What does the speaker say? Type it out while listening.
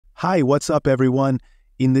Hi, what's up everyone?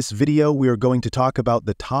 In this video, we are going to talk about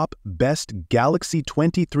the top best Galaxy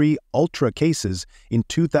S23 Ultra cases in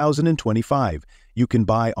 2025 you can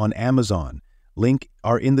buy on Amazon. Link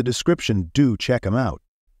are in the description, do check them out.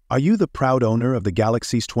 Are you the proud owner of the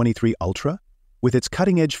Galaxy S23 Ultra? With its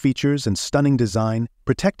cutting-edge features and stunning design,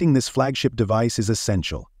 protecting this flagship device is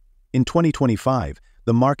essential. In 2025,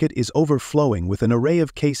 the market is overflowing with an array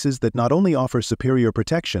of cases that not only offer superior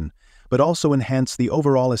protection, but also enhance the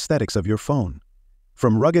overall aesthetics of your phone.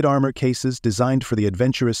 From rugged armor cases designed for the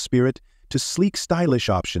adventurous spirit to sleek, stylish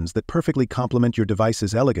options that perfectly complement your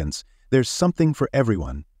device's elegance, there's something for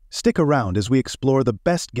everyone. Stick around as we explore the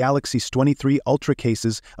best Galaxy S23 Ultra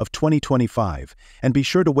cases of 2025, and be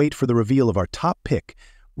sure to wait for the reveal of our top pick,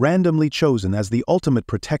 randomly chosen as the ultimate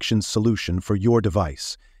protection solution for your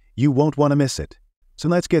device. You won't want to miss it. So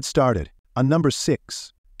let's get started. On number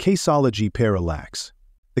 6, Caseology Parallax.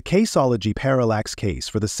 The Caseology Parallax case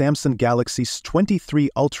for the Samsung Galaxy S23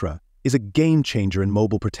 Ultra is a game-changer in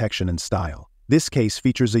mobile protection and style. This case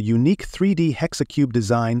features a unique 3D hexacube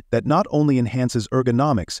design that not only enhances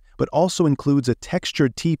ergonomics, but also includes a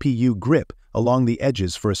textured TPU grip along the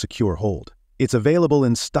edges for a secure hold. It's available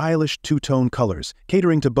in stylish two-tone colors,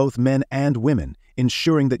 catering to both men and women,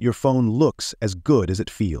 ensuring that your phone looks as good as it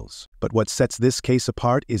feels. But what sets this case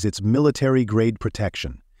apart is its military-grade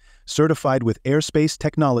protection. Certified with airspace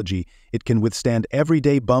technology, it can withstand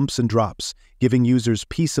everyday bumps and drops, giving users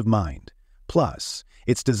peace of mind. Plus,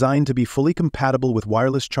 it's designed to be fully compatible with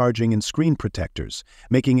wireless charging and screen protectors,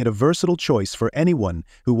 making it a versatile choice for anyone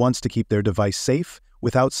who wants to keep their device safe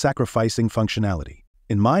without sacrificing functionality.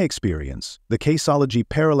 In my experience, the Caseology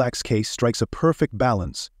Parallax case strikes a perfect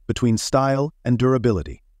balance between style and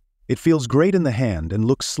durability. It feels great in the hand and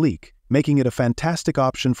looks sleek, making it a fantastic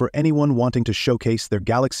option for anyone wanting to showcase their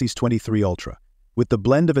Galaxy S23 Ultra. With the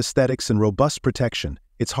blend of aesthetics and robust protection,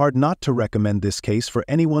 it's hard not to recommend this case for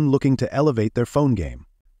anyone looking to elevate their phone game.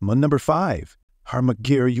 Number 5.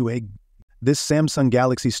 Harmagir UA. This Samsung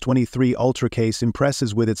Galaxy S23 Ultra case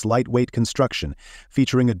impresses with its lightweight construction,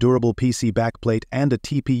 featuring a durable PC backplate and a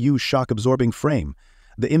TPU shock-absorbing frame.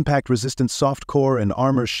 The impact-resistant soft core and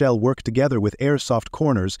armor shell work together with air-soft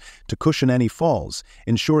corners to cushion any falls,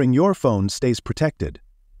 ensuring your phone stays protected.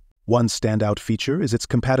 One standout feature is its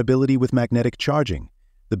compatibility with magnetic charging.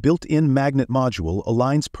 The built-in magnet module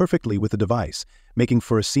aligns perfectly with the device, making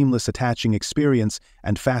for a seamless attaching experience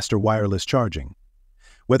and faster wireless charging.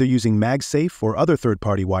 Whether using MagSafe or other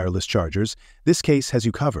third-party wireless chargers, this case has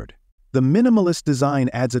you covered. The minimalist design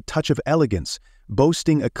adds a touch of elegance,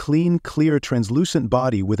 boasting a clean, clear, translucent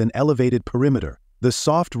body with an elevated perimeter. The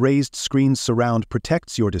soft raised screen surround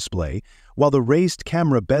protects your display, while the raised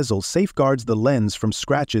camera bezel safeguards the lens from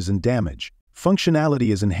scratches and damage. Functionality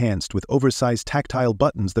is enhanced with oversized tactile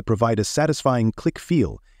buttons that provide a satisfying click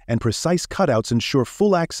feel, and precise cutouts ensure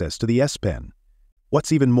full access to the S Pen.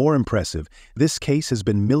 What's even more impressive, this case has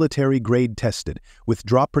been military-grade tested, with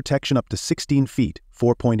drop protection up to 16 feet,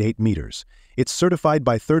 4.8 meters. It's certified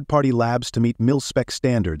by third-party labs to meet mil-spec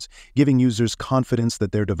standards, giving users confidence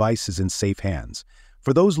that their device is in safe hands.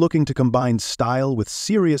 For those looking to combine style with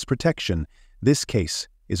serious protection, this case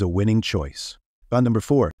is a winning choice. On number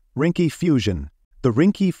 4, Rinky Fusion. The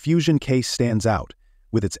Rinky Fusion case stands out,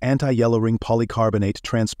 with its anti-yellowing polycarbonate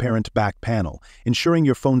transparent back panel, ensuring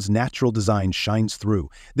your phone's natural design shines through.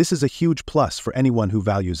 This is a huge plus for anyone who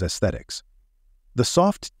values aesthetics. The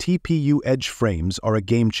soft TPU edge frames are a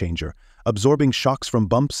game-changer, absorbing shocks from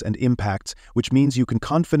bumps and impacts, which means you can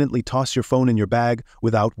confidently toss your phone in your bag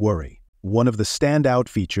without worry. One of the standout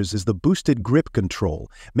features is the boosted grip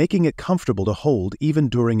control, making it comfortable to hold even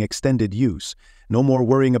during extended use. No more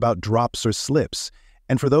worrying about drops or slips.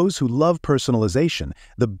 And for those who love personalization,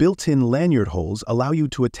 the built-in lanyard holes allow you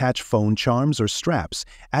to attach phone charms or straps,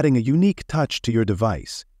 adding a unique touch to your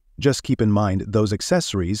device. Just keep in mind those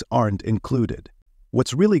accessories aren't included.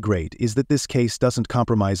 What's really great is that this case doesn't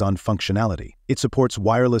compromise on functionality. It supports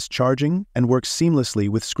wireless charging and works seamlessly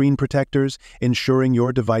with screen protectors, ensuring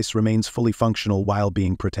your device remains fully functional while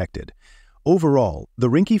being protected. Overall, the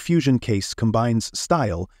Rinky Fusion case combines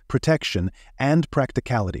style, protection, and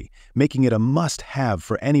practicality, making it a must-have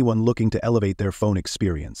for anyone looking to elevate their phone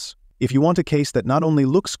experience. If you want a case that not only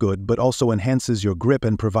looks good but also enhances your grip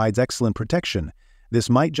and provides excellent protection, this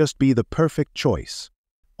might just be the perfect choice.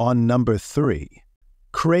 On number 3.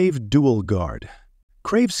 Crave Dual Guard.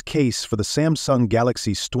 Crave's case for the Samsung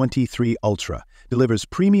Galaxy S23 Ultra delivers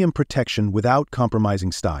premium protection without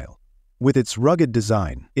compromising style. With its rugged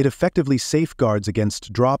design, it effectively safeguards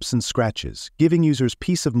against drops and scratches, giving users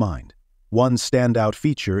peace of mind. One standout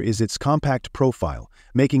feature is its compact profile,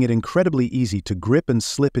 making it incredibly easy to grip and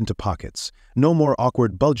slip into pockets. No more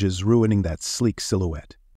awkward bulges ruining that sleek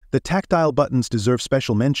silhouette. The tactile buttons deserve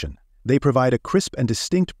special mention. They provide a crisp and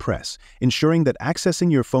distinct press, ensuring that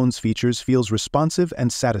accessing your phone's features feels responsive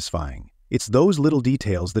and satisfying. It's those little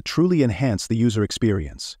details that truly enhance the user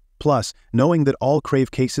experience. Plus, knowing that all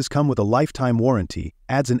Crave cases come with a lifetime warranty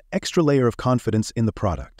adds an extra layer of confidence in the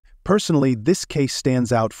product. Personally, this case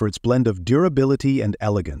stands out for its blend of durability and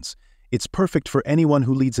elegance. It's perfect for anyone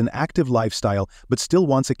who leads an active lifestyle but still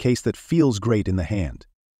wants a case that feels great in the hand.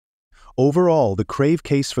 Overall, the Crave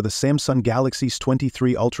case for the Samsung Galaxy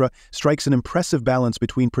S23 Ultra strikes an impressive balance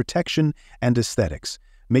between protection and aesthetics,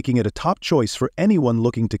 making it a top choice for anyone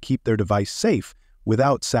looking to keep their device safe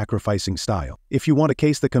without sacrificing style. If you want a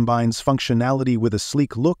case that combines functionality with a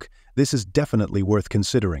sleek look, this is definitely worth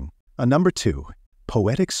considering. Number 2.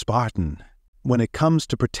 Poetic Spartan. When it comes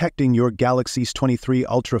to protecting your Galaxy S23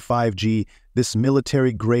 Ultra 5G, this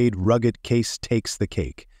military-grade rugged case takes the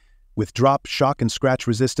cake. With drop, shock, and scratch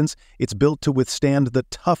resistance, it's built to withstand the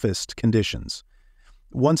toughest conditions.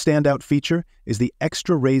 One standout feature is the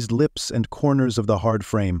extra raised lips and corners of the hard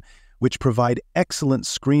frame, which provide excellent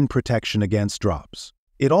screen protection against drops.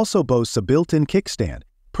 It also boasts a built-in kickstand,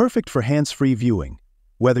 perfect for hands-free viewing,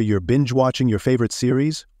 whether you're binge-watching your favorite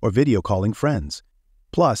series or video calling friends.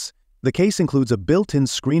 Plus, the case includes a built-in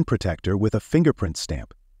screen protector with a fingerprint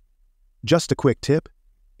stamp. Just a quick tip: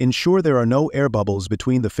 ensure there are no air bubbles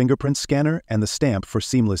between the fingerprint scanner and the stamp for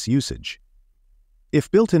seamless usage.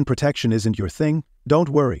 If built-in protection isn't your thing, don't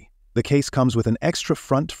worry. The case comes with an extra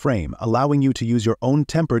front frame allowing you to use your own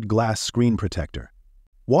tempered glass screen protector.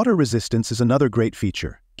 Water resistance is another great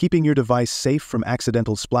feature, keeping your device safe from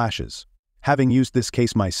accidental splashes. Having used this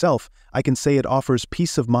case myself, I can say it offers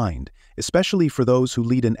peace of mind, especially for those who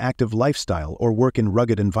lead an active lifestyle or work in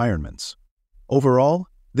rugged environments. Overall,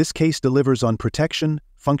 this case delivers on protection,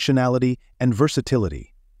 functionality, and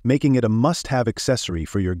versatility, making it a must-have accessory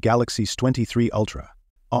for your Galaxy S23 Ultra.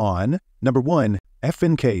 On number 1,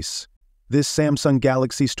 FN case. This Samsung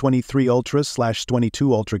Galaxy S23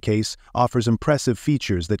 Ultra/22 Ultra case offers impressive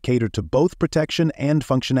features that cater to both protection and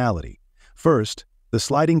functionality. First, the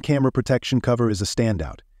sliding camera protection cover is a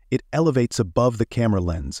standout. It elevates above the camera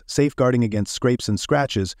lens, safeguarding against scrapes and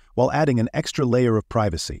scratches while adding an extra layer of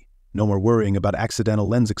privacy. No more worrying about accidental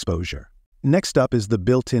lens exposure. Next up is the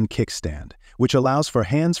built-in kickstand, which allows for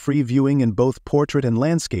hands-free viewing in both portrait and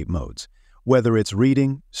landscape modes. Whether it's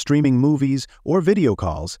reading, streaming movies, or video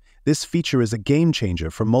calls, this feature is a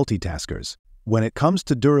game-changer for multitaskers. When it comes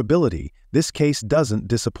to durability, this case doesn't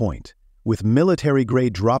disappoint. With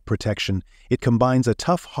military-grade drop protection, it combines a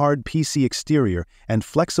tough, hard PC exterior and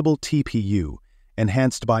flexible TPU,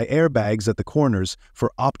 enhanced by airbags at the corners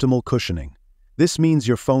for optimal cushioning. This means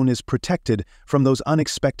your phone is protected from those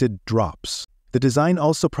unexpected drops. The design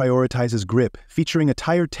also prioritizes grip, featuring a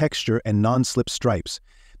tire texture and non-slip stripes.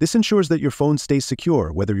 This ensures that your phone stays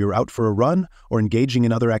secure whether you're out for a run or engaging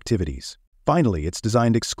in other activities. Finally, it's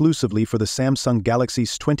designed exclusively for the Samsung Galaxy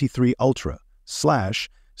S23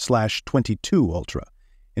 Ultra/22 Ultra,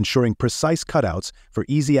 ensuring precise cutouts for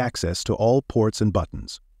easy access to all ports and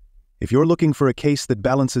buttons. If you're looking for a case that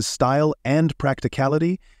balances style and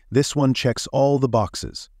practicality, this one checks all the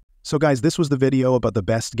boxes. So guys, this was the video about the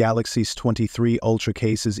best Galaxy S23 Ultra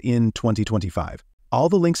cases in 2025. All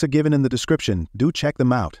the links are given in the description. Do check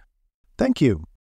them out. Thank you.